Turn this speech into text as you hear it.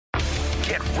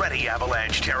Get ready,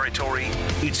 Avalanche territory.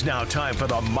 It's now time for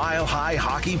the Mile High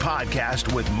Hockey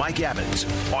Podcast with Mike Evans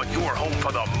on your home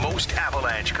for the most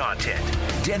Avalanche content.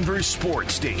 Denver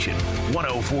Sports Station,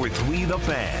 104.3 The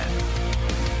Fan.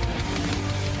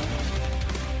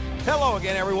 Hello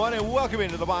again, everyone, and welcome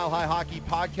into the Mile High Hockey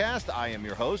Podcast. I am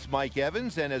your host, Mike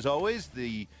Evans, and as always,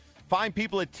 the fine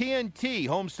people at TNT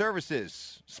Home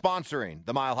Services sponsoring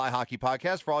the Mile High Hockey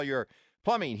Podcast for all your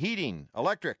plumbing, heating,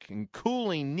 electric, and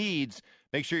cooling needs.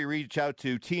 Make sure you reach out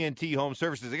to TNT Home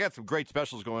Services. They got some great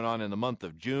specials going on in the month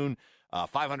of June.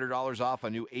 $500 off a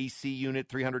new AC unit,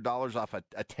 $300 off a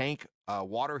tank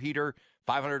water heater,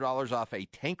 $500 off a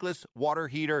tankless water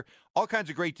heater. All kinds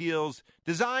of great deals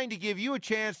designed to give you a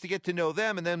chance to get to know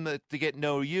them and then to get to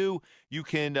know you. You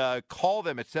can call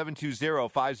them at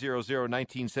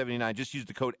 720-500-1979. Just use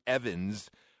the code EVANS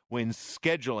when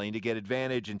scheduling to get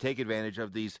advantage and take advantage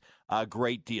of these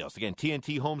great deals. Again,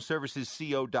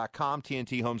 TNTHomeServicesCO.com,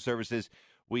 TNT Home Services,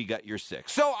 we got your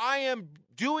six. So I am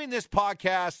doing this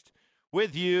podcast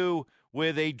with you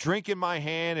with a drink in my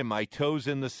hand and my toes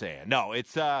in the sand. No,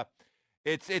 it's that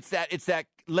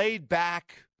laid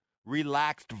back,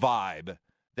 relaxed vibe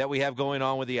that we have going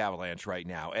on with the Avalanche right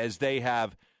now as they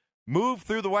have moved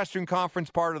through the Western Conference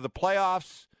part of the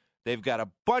playoffs. They've got a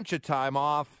bunch of time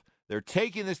off. They're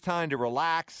taking this time to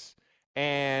relax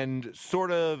and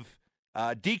sort of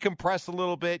decompress a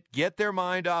little bit, get their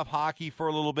mind off hockey for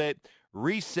a little bit,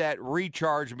 reset,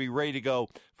 recharge, and be ready to go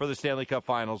for the Stanley Cup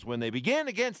Finals when they begin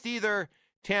against either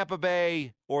Tampa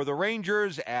Bay or the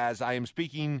Rangers. As I am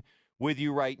speaking with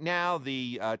you right now,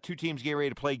 the two teams getting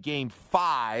ready to play Game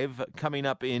 5 coming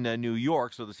up in New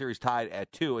York, so the series tied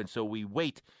at 2, and so we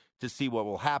wait to see what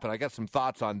will happen. I got some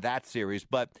thoughts on that series,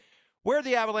 but where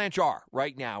the Avalanche are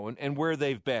right now and where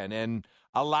they've been. And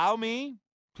allow me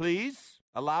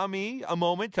a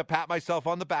moment to pat myself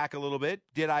on the back a little bit.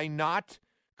 Did I not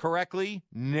correctly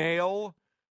nail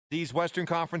these Western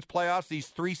Conference playoffs, these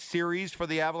 3 series for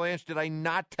the Avalanche? Did I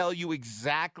not tell you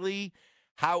exactly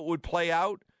how it would play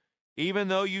out? Even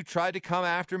though you tried to come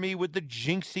after me with the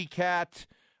jinxie cat,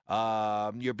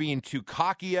 you're being too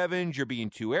cocky, Evans. You're being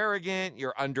too arrogant.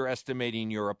 You're underestimating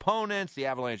your opponents, the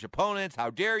Avalanche opponents. How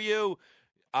dare you?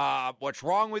 What's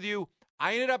wrong with you?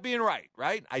 I ended up being right?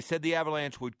 I said the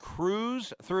Avalanche would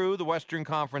cruise through the Western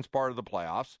Conference part of the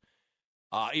playoffs.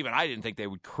 Even I didn't think they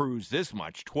would cruise this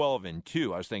much,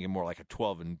 12-2. I was thinking more like a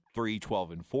 12-3,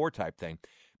 12-4 type thing.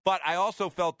 But I also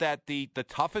felt that the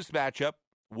toughest matchup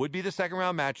would be the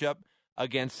second-round matchup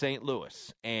against St.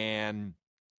 Louis. And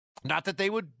not that they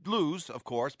would lose, of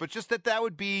course, but just that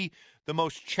would be the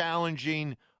most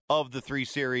challenging of the 3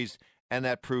 series, and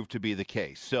that proved to be the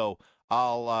case. So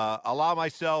I'll allow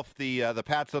myself the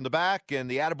pats on the back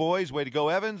and the attaboys. Way to go,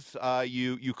 Evans.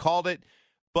 You called it.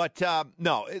 But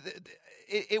no,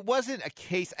 it wasn't a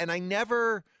case, and I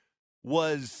never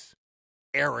was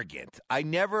arrogant. I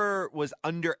never was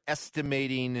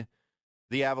underestimating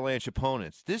the Avalanche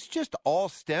opponents. This just all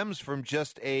stems from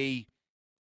just a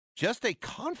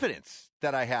confidence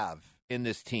that I have in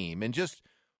this team, and just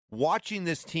watching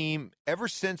this team ever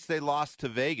since they lost to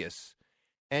Vegas,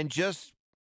 and just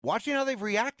watching how they've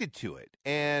reacted to it,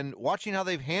 and watching how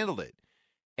they've handled it,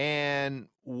 and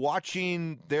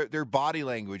watching their body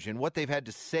language and what they've had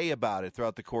to say about it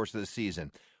throughout the course of the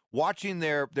season, watching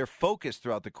their focus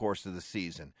throughout the course of the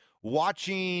season,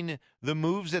 watching the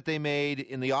moves that they made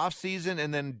in the offseason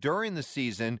and then during the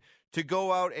season to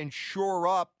go out and shore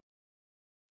up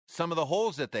some of the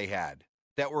holes that they had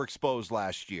that were exposed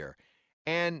last year.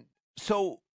 And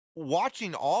so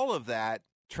watching all of that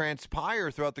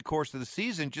transpire throughout the course of the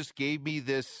season just gave me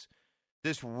this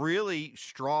really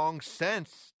strong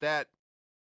sense that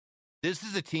this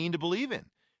is a team to believe in.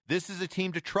 This is a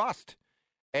team to trust.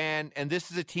 And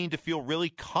this is a team to feel really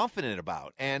confident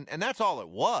about. And that's all it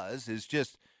was, is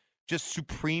just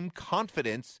supreme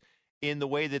confidence in the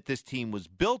way that this team was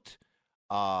built,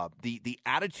 the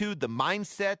attitude, the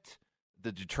mindset,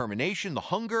 the determination, the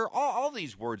hunger, all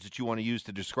these words that you want to use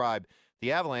to describe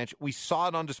the Avalanche. We saw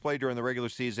it on display during the regular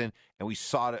season, and we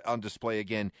saw it on display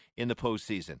again in the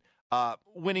postseason.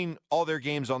 Winning all their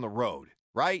games on the road,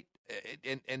 right?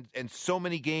 And so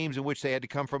many games in which they had to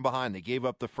come from behind. They gave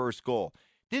up the first goal.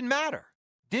 Did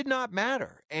not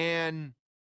matter. And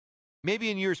maybe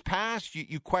in years past,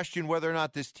 you question whether or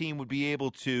not this team would be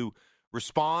able to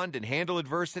respond and handle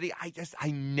adversity.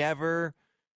 I never,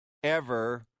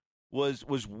 ever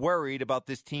was worried about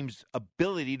this team's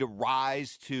ability to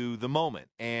rise to the moment.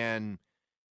 And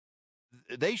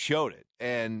they showed it.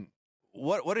 And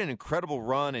what an incredible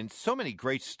run, and so many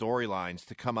great storylines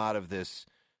to come out of these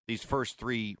first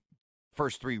three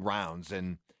rounds.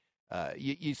 And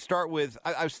you start with,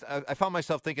 I found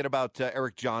myself thinking about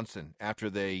Eric Johnson after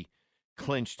they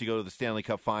clinched to go to the Stanley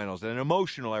Cup Finals, and an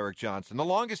emotional Eric Johnson, the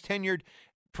longest tenured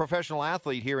professional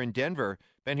athlete here in Denver,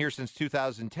 been here since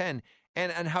 2010,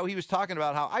 and how he was talking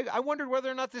about how I wondered whether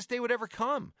or not this day would ever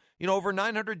come. Over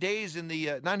 900 days in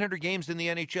the 900 games in the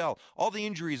NHL, all the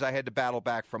injuries I had to battle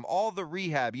back from, all the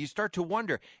rehab, you start to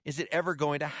wonder, is it ever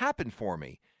going to happen for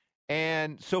me?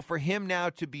 And so for him now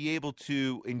to be able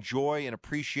to enjoy and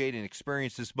appreciate and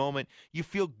experience this moment, you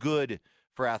feel good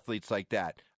for athletes like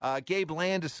that. Gabe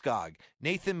Landeskog,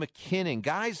 Nathan MacKinnon,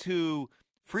 guys who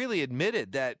freely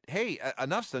admitted that, hey,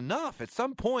 enough's enough. At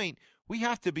some point, we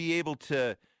have to be able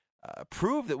to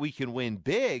prove that we can win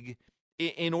big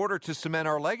in order to cement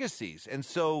our legacies. And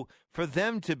so for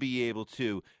them to be able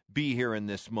to be here in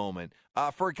this moment,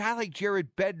 for a guy like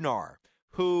Jared Bednar,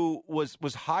 who was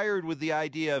hired with the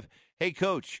idea of, hey,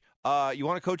 coach, you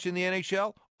want to coach in the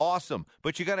NHL? Awesome.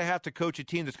 But you're going to have to coach a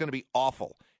team that's going to be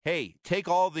awful. Hey, take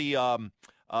all the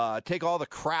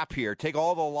crap here, take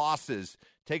all the losses,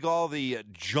 take all the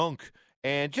junk,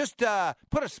 and just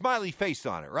put a smiley face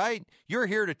on it, right? You're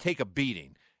here to take a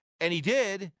beating. And he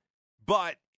did,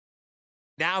 but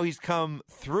now he's come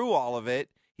through all of it.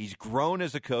 He's grown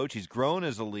as a coach. He's grown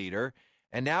as a leader.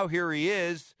 And now here he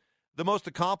is, the most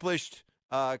accomplished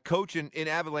coach in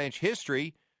Avalanche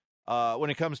history when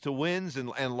it comes to wins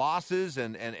and losses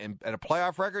and a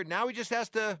playoff record. Now he just has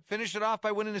to finish it off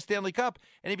by winning the Stanley Cup,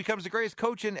 and he becomes the greatest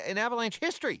coach in Avalanche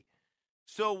history.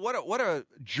 So what a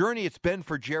journey it's been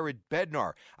for Jared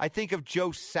Bednar. I think of Joe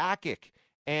Sakic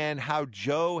and how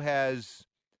Joe has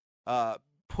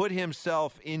put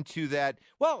himself into that,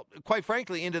 well, quite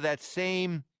frankly, into that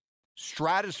same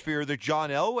stratosphere that John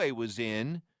Elway was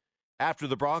in after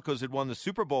the Broncos had won the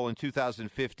Super Bowl in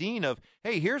 2015 of,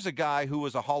 hey, here's a guy who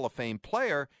was a Hall of Fame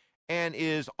player and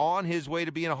is on his way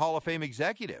to being a Hall of Fame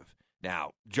executive.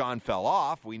 Now, John fell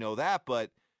off. We know that.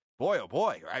 But, boy, oh,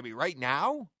 boy. I mean, right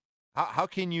now, how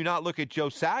can you not look at Joe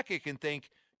Sakic and think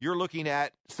you're looking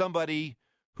at somebody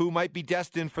who might be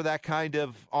destined for that kind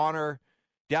of honor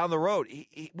down the road?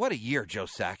 What a year Joe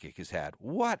Sakic has had.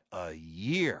 What a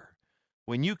year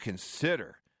when you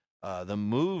consider the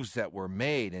moves that were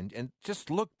made, and just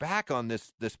look back on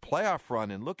this playoff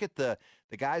run and look at the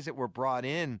guys that were brought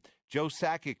in. Joe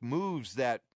Sakic moves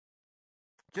that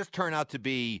just turn out to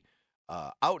be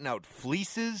out-and-out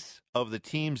fleeces of the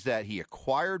teams that he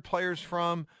acquired players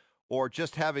from, or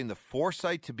just having the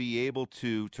foresight to be able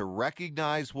to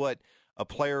recognize what a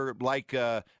player like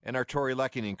an Arturi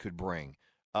Lehkonen could bring,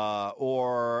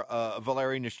 or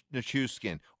Valeri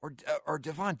Nichushkin, or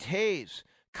Devon Toews.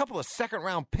 Couple of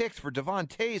second-round picks for Devon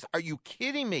Toews. Are you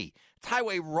kidding me? It's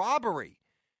highway robbery.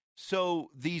 So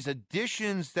these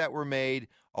additions that were made,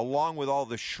 along with all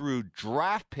the shrewd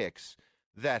draft picks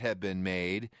that have been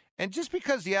made, and just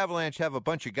because the Avalanche have a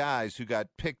bunch of guys who got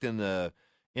picked in the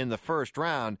first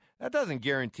round, that doesn't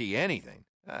guarantee anything.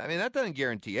 I mean, that doesn't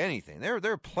guarantee anything. There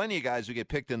are plenty of guys who get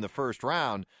picked in the first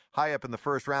round, high up in the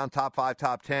first round, top 5,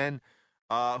 top 10,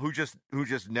 who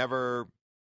just never.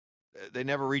 They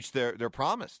never reached their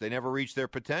promise. They never reached their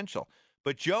potential.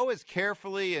 But Joe has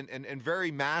carefully and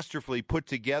very masterfully put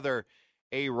together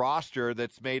a roster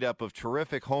that's made up of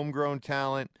terrific homegrown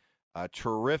talent,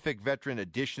 terrific veteran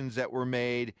additions that were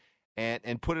made,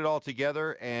 and put it all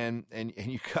together, and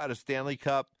you got a Stanley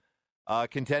Cup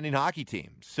contending hockey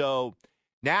team. So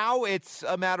now it's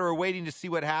a matter of waiting to see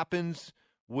what happens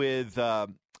with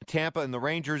Tampa and the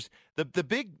Rangers. The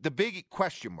big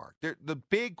question mark, the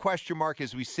big question mark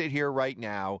as we sit here right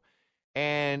now,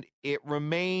 and it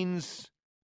remains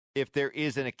if there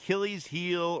is an Achilles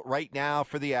heel right now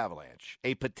for the Avalanche,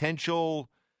 a potential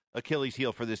Achilles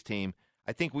heel for this team.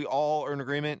 I think we all are in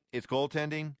agreement it's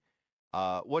goaltending.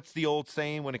 What's the old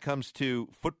saying when it comes to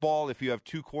football? If you have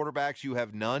two quarterbacks, you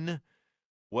have none.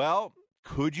 Well,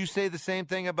 could you say the same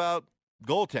thing about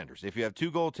goaltenders? If you have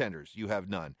two goaltenders, you have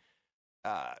none.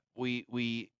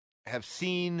 We have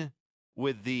seen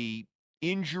with the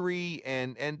injury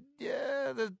and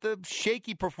the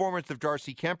shaky performance of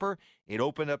Darcy Kemper, it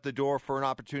opened up the door for an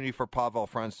opportunity for Pavel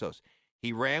Francouz.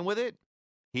 He ran with it.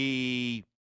 He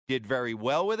did very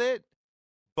well with it.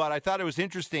 But I thought it was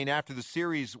interesting after the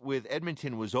series with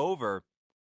Edmonton was over,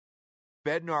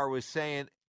 Bednar was saying,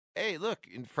 hey, look,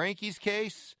 in Frankie's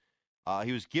case,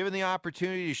 he was given the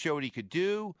opportunity to show what he could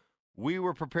do. We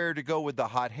were prepared to go with the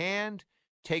hot hand,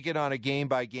 take it on a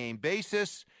game-by-game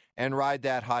basis, and ride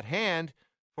that hot hand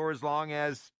for as long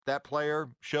as that player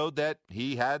showed that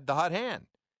he had the hot hand.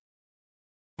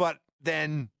 But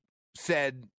then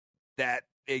said that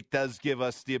it does give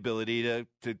us the ability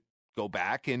to go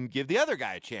back and give the other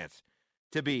guy a chance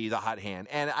to be the hot hand.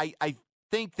 And I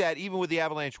think that even with the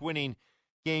Avalanche winning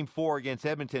Game 4 against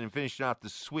Edmonton and finishing off the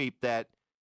sweep, that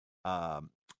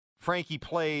Frankie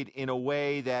played in a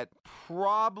way that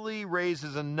probably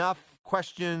raises enough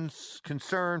questions,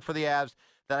 concern for the Avs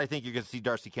that I think you're going to see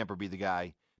Darcy Kemper be the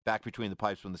guy back between the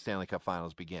pipes when the Stanley Cup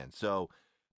Finals begin. So,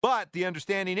 but the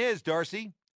understanding is,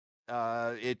 Darcy,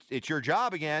 it's your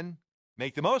job again.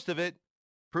 Make the most of it.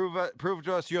 Prove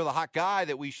to us you're the hot guy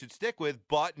that we should stick with,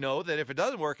 but know that if it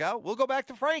doesn't work out, we'll go back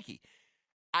to Frankie.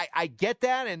 I get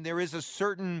that, and there is a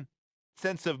certain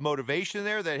sense of motivation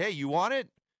there that, hey, you want it,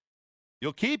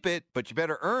 you'll keep it, but you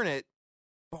better earn it.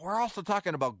 But we're also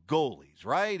talking about goalies,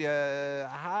 right?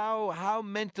 How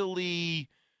mentally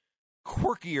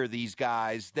quirky are these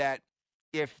guys that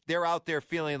if they're out there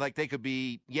feeling like they could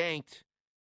be yanked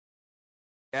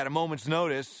at a moment's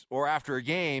notice or after a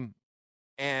game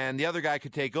and the other guy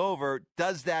could take over,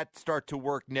 does that start to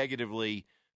work negatively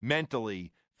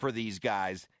mentally for these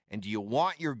guys? And do you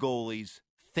want your goalies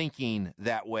thinking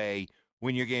that way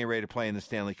when you're getting ready to play in the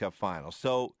Stanley Cup Finals?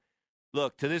 So,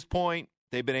 look, to this point,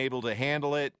 they've been able to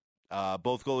handle it.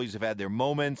 Both goalies have had their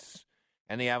moments,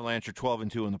 and the Avalanche are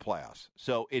 12-2 in the playoffs.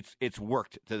 So it's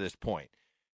worked to this point.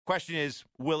 Question is,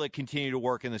 will it continue to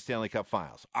work in the Stanley Cup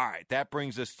Finals? All right, that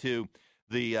brings us to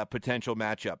the potential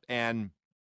matchup. And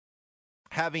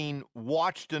having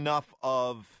watched enough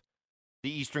of the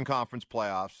Eastern Conference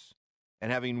playoffs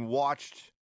and having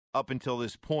watched up until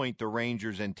this point the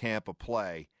Rangers and Tampa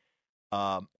play,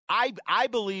 I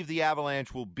believe the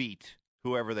Avalanche will beat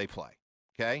whoever they play,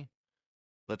 okay?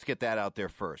 Let's get that out there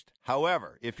first.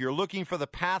 However, if you're looking for the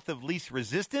path of least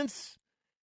resistance,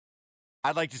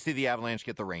 I'd like to see the Avalanche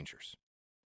get the Rangers.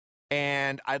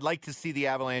 And I'd like to see the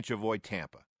Avalanche avoid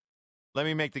Tampa. Let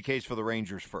me make the case for the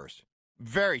Rangers first.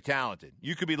 Very talented.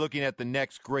 You could be looking at the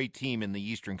next great team in the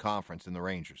Eastern Conference in the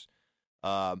Rangers.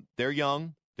 They're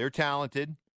young. They're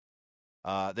talented.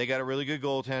 They got a really good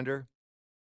goaltender.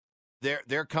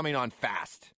 They're coming on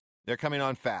fast.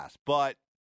 But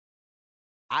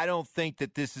I don't think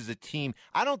that this is a team.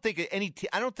 I don't think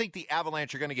the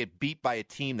Avalanche are going to get beat by a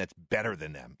team that's better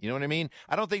than them. You know what I mean?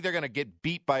 I don't think they're going to get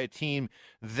beat by a team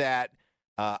that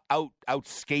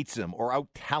outskates them or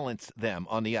out-talents them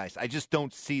on the ice. I just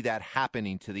don't see that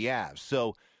happening to the Avs.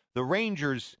 So the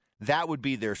Rangers, that would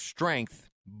be their strength.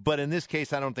 But in this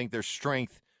case, I don't think their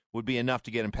strength would be enough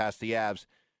to get them past the Avs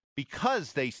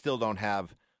because they still don't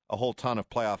have a whole ton of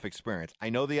playoff experience. I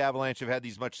know the Avalanche have had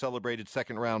these much celebrated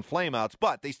second-round flameouts,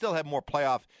 but they still have more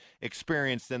playoff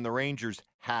experience than the Rangers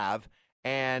have,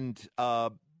 and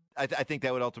I think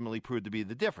that would ultimately prove to be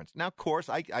the difference. Now, of course,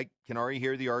 I can already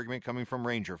hear the argument coming from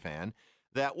Ranger fan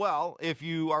that, well, if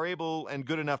you are able and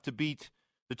good enough to beat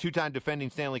the two-time defending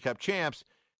Stanley Cup champs,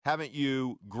 haven't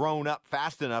you grown up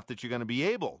fast enough that you're going to be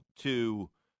able to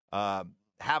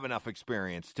have enough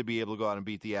experience to be able to go out and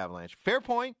beat the Avalanche? Fair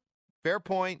point.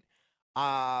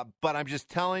 But I'm just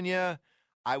telling you,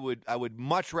 I would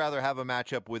much rather have a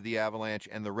matchup with the Avalanche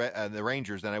and the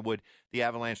Rangers than I would the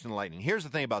Avalanche and the Lightning. Here's the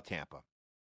thing about Tampa: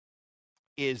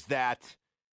 is that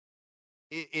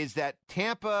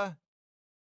Tampa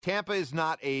is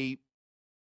not a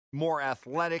more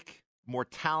athletic, more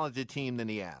talented team than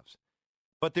the Avs,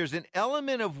 but there's an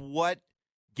element of what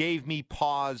gave me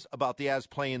pause about the Avs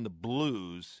playing the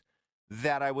Blues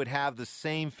that I would have the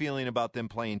same feeling about them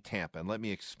playing Tampa. And let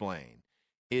me explain.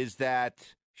 Is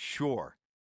that, sure,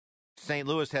 St.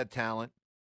 Louis had talent.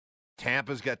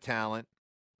 Tampa's got talent.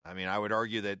 I mean, I would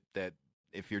argue that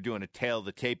if you're doing a tail of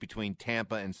the tape between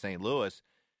Tampa and St. Louis,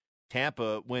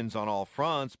 Tampa wins on all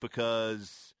fronts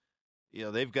because, you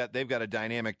know, they've got a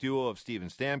dynamic duo of Steven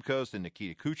Stamkos and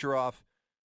Nikita Kucherov.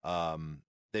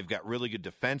 They've got really good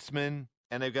defensemen.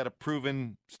 And they've got a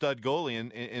proven stud goalie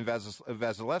in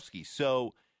Vasilevsky.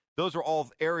 So those are all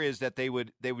areas that they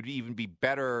would even be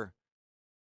better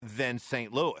than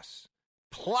St. Louis.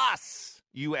 Plus,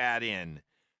 you add in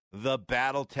the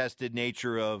battle-tested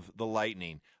nature of the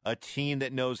Lightning, a team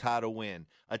that knows how to win,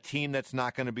 a team that's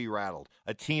not going to be rattled,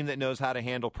 a team that knows how to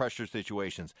handle pressure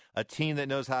situations, a team that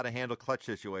knows how to handle clutch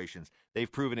situations.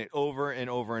 They've proven it over and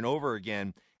over and over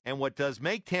again. And what does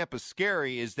make Tampa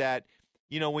scary is that,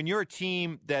 you know, when you're a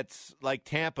team that's like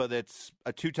Tampa, that's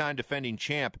a two-time defending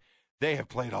champ, they have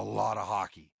played a lot of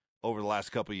hockey over the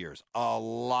last couple of years. A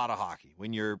lot of hockey.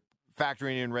 When you're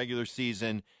factoring in regular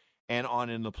season and on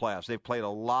in the playoffs, they've played a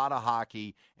lot of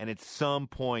hockey, and at some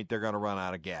point they're going to run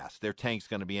out of gas. Their tank's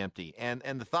going to be empty. And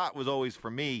the thought was always for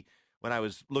me when I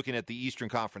was looking at the Eastern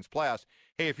Conference playoffs,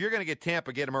 hey, if you're going to get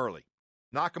Tampa, get them early.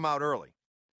 Knock them out early.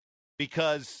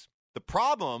 Because the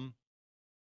problem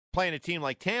playing a team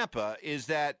like Tampa is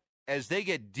that as they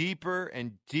get deeper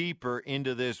and deeper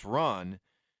into this run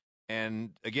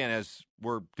And again, as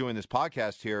we're doing this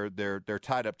podcast here, they're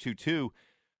tied up 2-2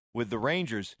 with the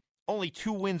Rangers, only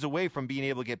 2 wins away from being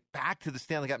able to get back to the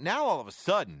Stanley Cup. Now, all of a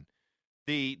sudden,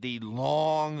 the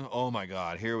long, oh my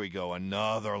God, here we go,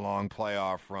 another long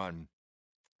playoff run.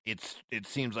 It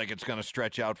seems like it's going to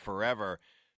stretch out forever.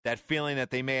 That feeling that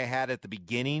they may have had at the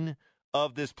beginning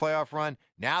of this playoff run,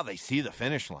 now they see the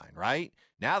finish line, right?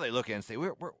 Now they look at it and say,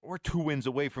 we're 2 wins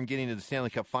away from getting to the Stanley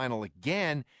Cup final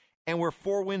again, and we're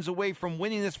 4 wins away from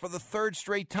winning this for the 3rd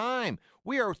straight time.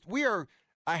 We are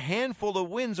a handful of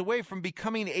wins away from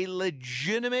becoming a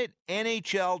legitimate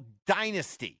NHL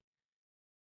dynasty.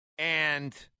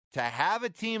 And to have a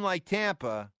team like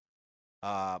Tampa,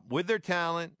 with their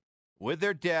talent, with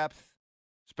their depth,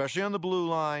 especially on the blue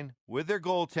line, with their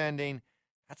goaltending,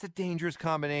 that's a dangerous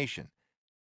combination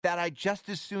that I just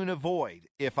as soon avoid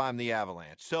if I'm the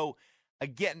Avalanche. So,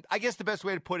 again, I guess the best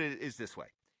way to put it is this way.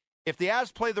 If the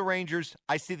Avs play the Rangers,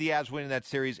 I see the Avs winning that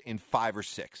series in 5 or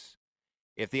 6.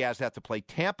 If the Avs have to play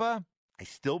Tampa, I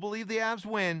still believe the Avs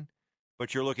win,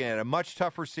 but you're looking at a much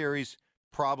tougher series,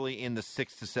 probably in the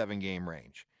 6 to 7 game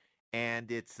range.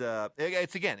 And it's a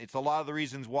lot of the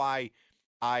reasons why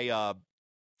I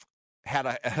had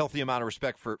a healthy amount of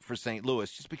respect for St.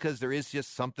 Louis, just because there is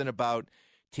just something about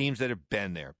teams that have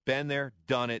been there,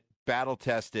 done it,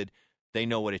 battle-tested. They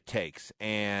know what it takes.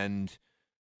 And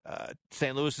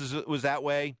St. Louis was that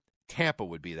way. Tampa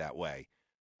would be that way.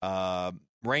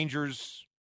 Rangers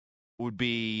would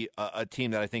be a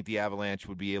team that I think the Avalanche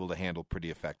would be able to handle pretty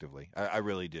effectively. I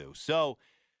really do. So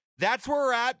that's where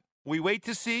we're at. We wait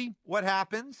to see what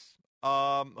happens.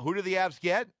 Who do the Avs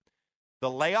get? The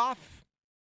layoff?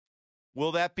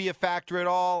 Will that be a factor at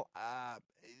all?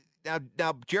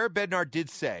 Now, Jared Bednar did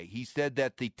say, he said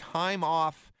that the time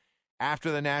off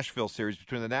after the Nashville series,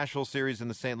 between the Nashville series and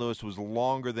the St. Louis, was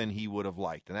longer than he would have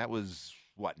liked. And that was,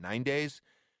 9 days?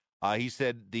 He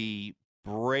said the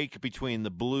break between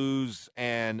the Blues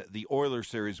and the Oilers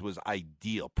series was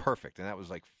ideal, perfect, and that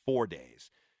was like 4 days.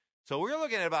 So we're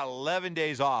looking at about 11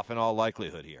 days off in all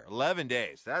likelihood here. 11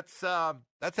 days. That's a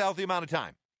healthy amount of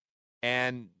time.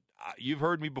 And you've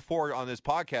heard me before on this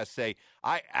podcast say,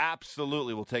 I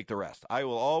absolutely will take the rest. I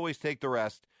will always take the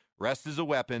rest. Rest is a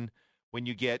weapon when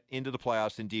you get into the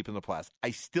playoffs and deep in the playoffs.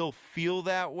 I still feel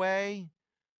that way,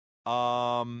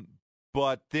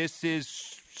 but this is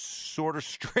sort of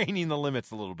straining the limits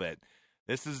a little bit.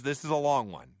 This is a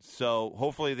long one. So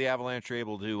hopefully the Avalanche are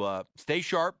able to stay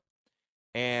sharp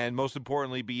and, most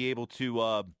importantly, be able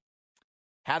to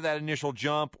have that initial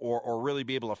jump or really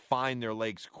be able to find their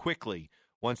legs quickly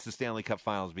once the Stanley Cup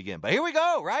Finals begin. But here we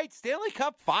go, right? Stanley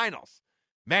Cup Finals.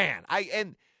 Man,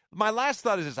 and my last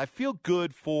thought is this. I feel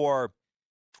good for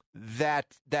that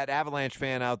Avalanche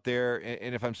fan out there,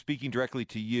 and if I'm speaking directly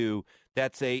to you,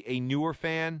 that's a newer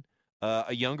fan,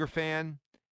 a younger fan,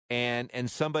 and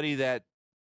somebody that,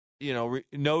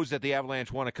 knows that the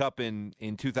Avalanche won a cup in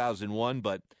 2001,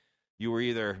 but you were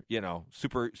either,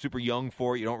 super young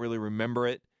for it, you don't really remember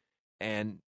it,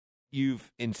 and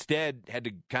you've instead had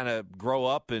to kind of grow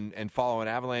up and follow an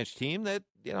Avalanche team that,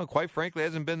 quite frankly,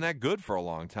 hasn't been that good for a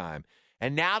long time.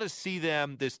 And now to see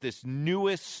them, this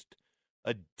newest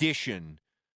edition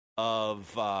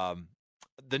of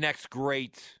the next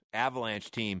great Avalanche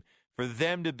team, for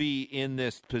them to be in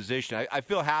this position, I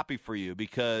feel happy for you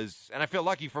because, and I feel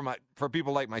lucky for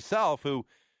people like myself who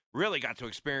really got to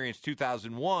experience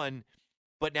 2001,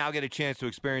 but now get a chance to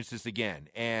experience this again.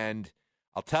 And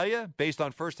I'll tell you, based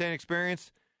on firsthand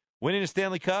experience, winning a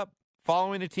Stanley Cup,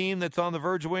 following a team that's on the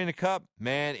verge of winning a cup,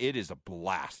 man, it is a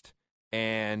blast.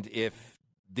 And if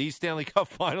these Stanley Cup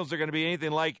Finals are going to be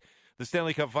anything like the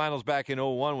Stanley Cup Finals back in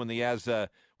 2001 when the Avs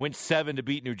went 7 to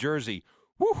beat New Jersey,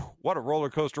 whew, what a roller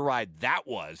coaster ride that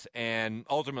was, and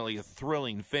ultimately a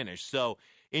thrilling finish. So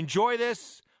enjoy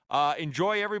this.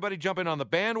 Enjoy everybody jumping on the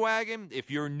bandwagon. If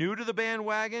you're new to the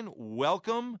bandwagon,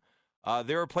 welcome.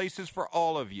 There are places for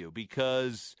all of you,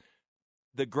 because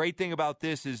the great thing about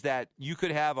this is that you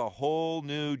could have a whole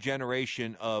new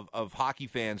generation of hockey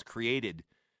fans created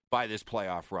by this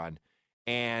playoff run.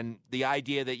 And the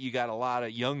idea that you got a lot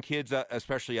of young kids,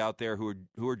 especially out there,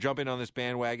 who are jumping on this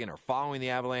bandwagon or following the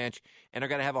Avalanche and are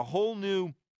going to have a whole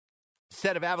new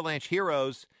set of Avalanche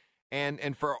heroes.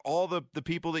 And for all the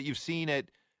people that you've seen at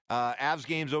Avs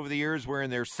games over the years wearing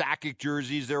their Sakic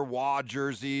jerseys, their Waugh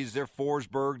jerseys, their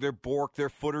Forsberg, their Bork, their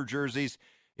Footer jerseys,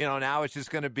 now it's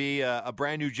just going to be a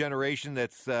brand new generation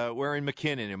that's wearing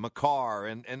McKinnon and Makar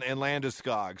and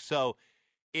Landeskog. So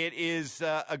it is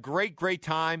a great, great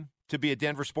time to be a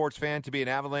Denver sports fan, to be an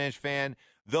Avalanche fan.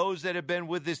 Those that have been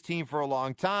with this team for a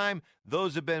long time,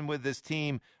 those have been with this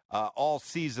team all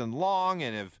season long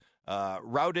and have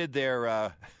routed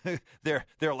their their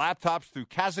laptops through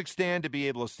Kazakhstan to be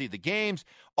able to see the games,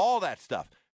 all that stuff.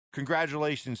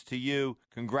 Congratulations to you.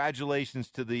 Congratulations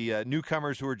to the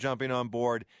newcomers who are jumping on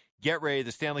board. Get ready.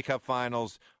 The Stanley Cup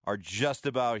Finals are just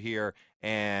about here,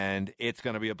 and it's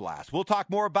going to be a blast. We'll talk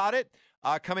more about it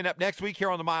coming up next week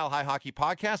here on the Mile High Hockey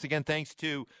Podcast. Again, thanks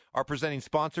to our presenting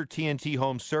sponsor, TNT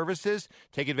Home Services.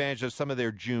 Take advantage of some of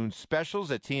their June specials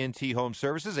at TNT Home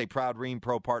Services, a proud Rheem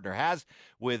Pro partner has,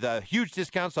 with huge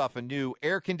discounts off a new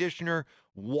air conditioner,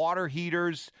 water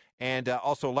heaters, and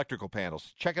also electrical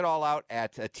panels. Check it all out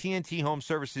at TNT Home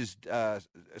Services,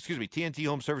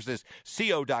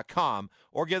 TNTHomeServicesCO.com,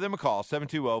 or give them a call,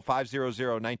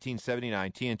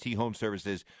 720-500-1979. TNT Home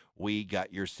Services, we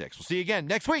got your six. We'll see you again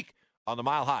next week on the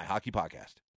Mile High Hockey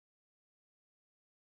Podcast.